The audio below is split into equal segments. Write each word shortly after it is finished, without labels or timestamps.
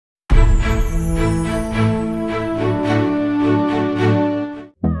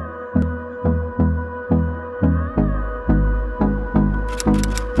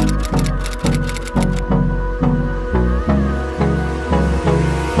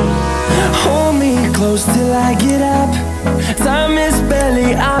close till I get up. Time is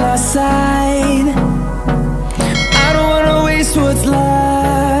barely on our side. I don't wanna waste what's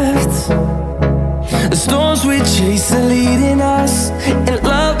left. The storms we chase are leading us, and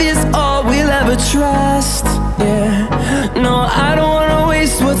love is all we'll ever trust. Yeah, no, I don't wanna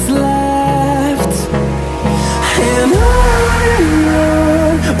waste what's left. And on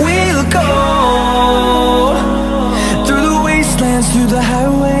we'll go, through the wastelands, through the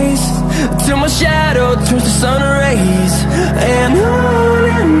highways, till my shadow turns to sun rays. And on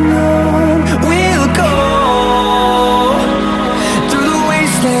we'll go, through the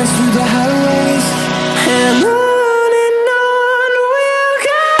wastelands, through the highways, and on we'll go.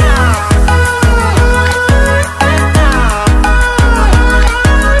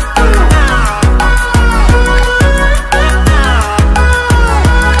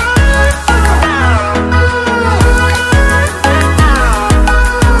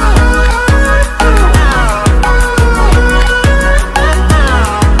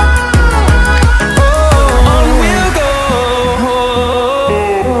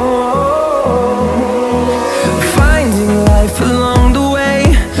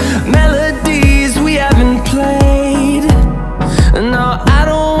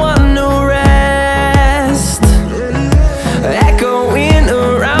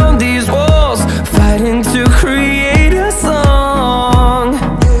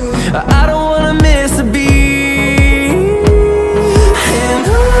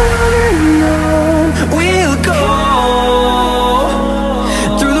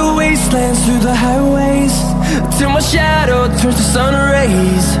 Through the highways, till my shadow turns to sun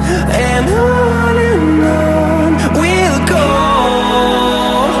rays. And on we'll go,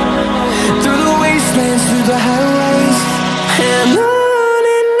 through the wastelands, through the highways, and on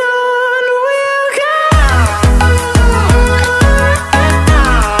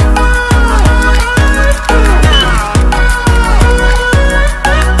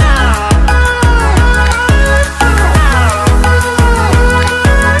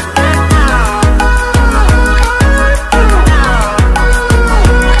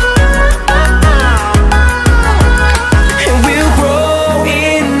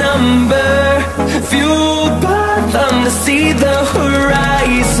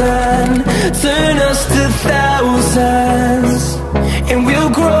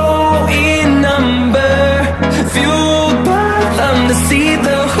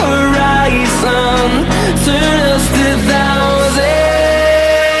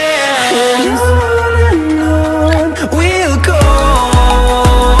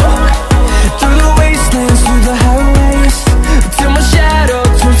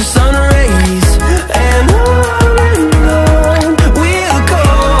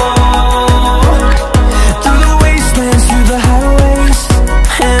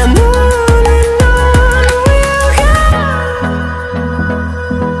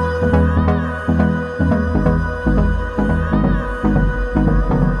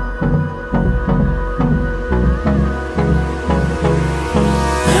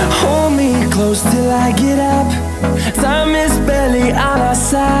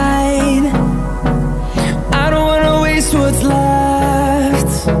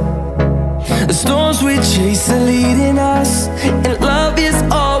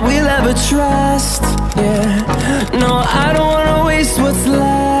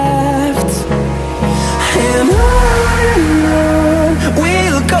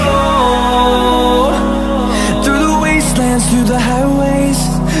we'll go.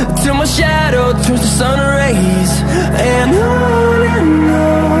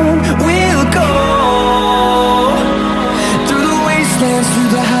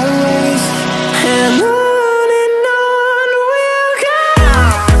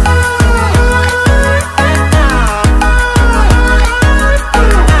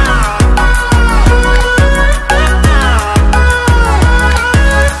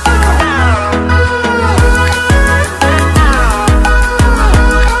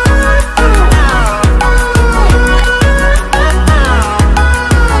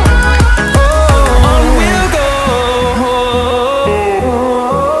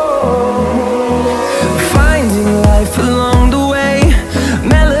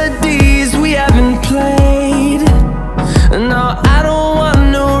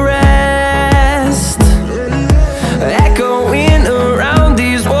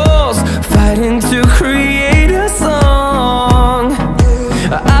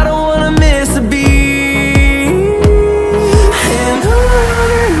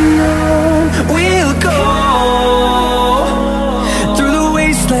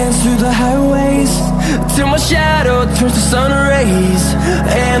 Through the highways, till my shadow turns to sun rays.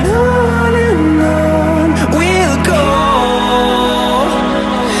 And